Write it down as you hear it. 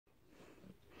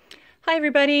Hi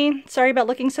everybody, sorry about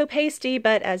looking so pasty,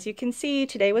 but as you can see,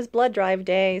 today was blood drive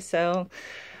day, so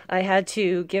I had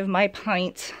to give my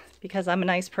pint because I'm a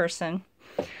nice person.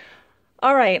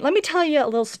 All right, let me tell you a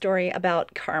little story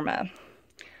about karma.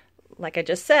 Like I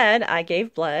just said, I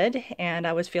gave blood and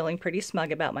I was feeling pretty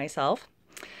smug about myself.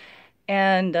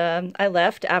 And I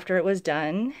left after it was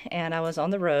done and I was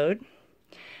on the road.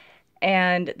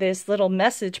 And this little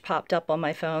message popped up on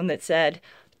my phone that said,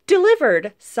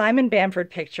 "Delivered, Simon Bamford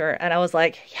picture." And I was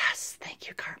like, yes, thank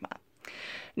you, karma.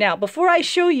 Now, before I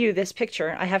show you this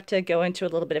picture, I have to go into a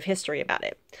little bit of history about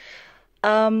it.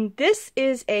 This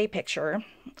is a picture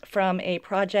from a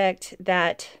project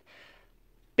that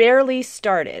barely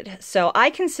started. So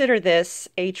I consider this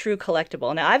a true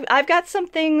collectible. Now, I've got some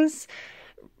things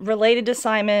related to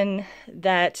Simon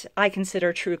that I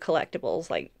consider true collectibles,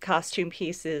 like costume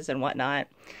pieces and whatnot.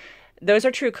 Those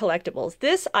are true collectibles.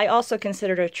 This I also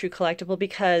consider a true collectible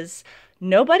because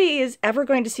nobody is ever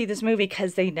going to see this movie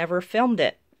because they never filmed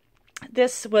it.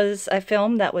 This was a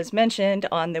film that was mentioned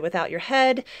on the Without Your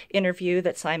Head interview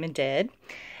that Simon did.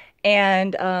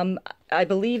 And I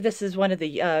believe this is one of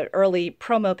the early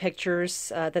promo pictures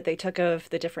that they took of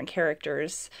the different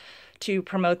characters to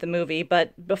promote the movie,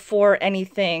 but before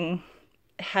anything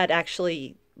had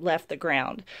actually left the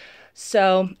ground.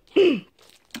 So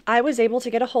I was able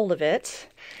to get a hold of it,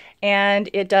 and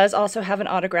it does also have an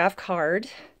autograph card.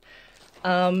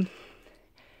 And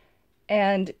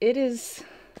it's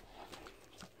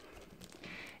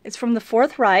from the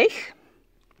Fourth Reich.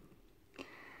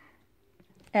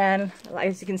 And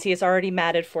as you can see, it's already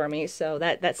matted for me, so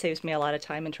that saves me a lot of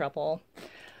time and trouble.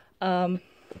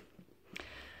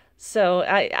 So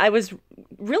I was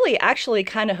really actually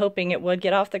kind of hoping it would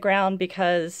get off the ground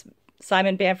because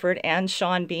Simon Bamford and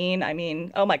Sean Bean, I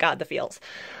mean, oh my God, the feels.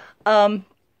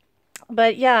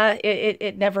 But yeah,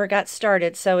 it never got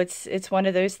started, so it's one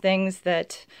of those things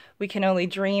that we can only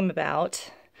dream about.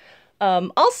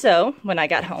 Also, when I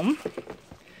got home,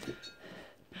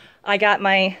 I got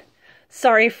my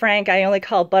 "Sorry Frank, I only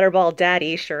call Butterball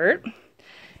Daddy" shirt.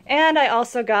 And I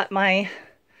also got my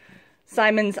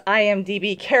Simon's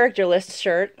IMDb character list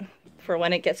shirt for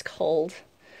when it gets cold.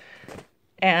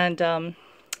 And,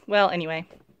 well, anyway.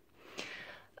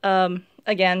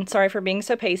 Again, sorry for being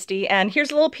so pasty. And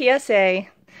here's a little PSA.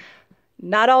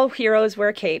 Not all heroes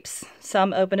wear capes.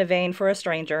 Some open a vein for a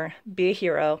stranger. Be a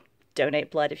hero.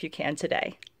 Donate blood if you can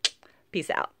today. Peace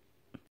out.